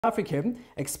Africa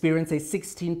experienced a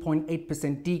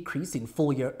 16.8% decrease in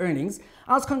full-year earnings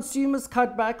as consumers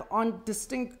cut back on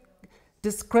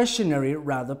discretionary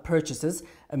purchases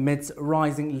amidst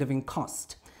rising living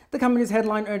costs. The company's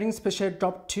headline earnings per share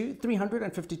dropped to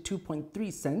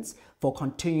 352.3 cents for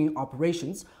continuing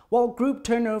operations, while group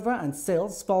turnover and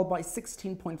sales fell by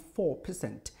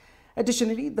 16.4%.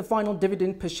 Additionally, the final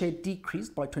dividend per share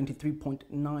decreased by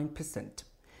 23.9%.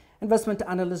 Investment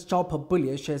analyst Jalpa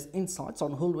Bullia shares insights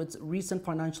on Woolworths' recent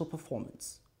financial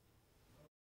performance.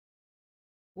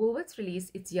 Woolworths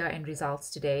released its year-end results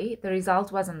today. The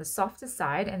result was on the softer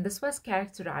side, and this was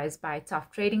characterized by tough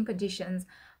trading conditions,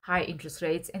 high interest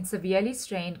rates, and severely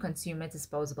strained consumer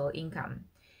disposable income.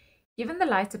 Given the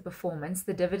lighter performance,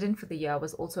 the dividend for the year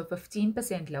was also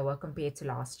 15% lower compared to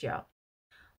last year.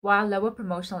 While lower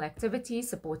promotional activity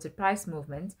supported price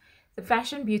movement, the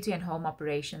fashion, beauty and home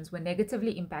operations were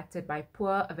negatively impacted by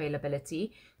poor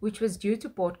availability, which was due to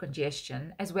port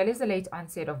congestion, as well as the late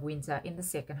onset of winter in the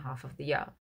second half of the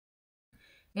year.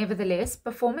 Nevertheless,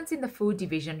 performance in the food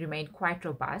division remained quite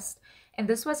robust, and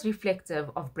this was reflective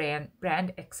of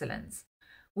brand excellence.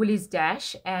 Woolies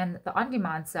Dash and the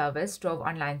on-demand service drove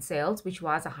online sales, which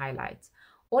was a highlight.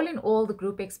 All in all, the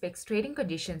group expects trading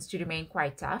conditions to remain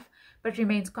quite tough, but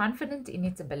remains confident in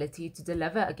its ability to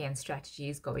deliver against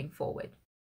strategies going forward.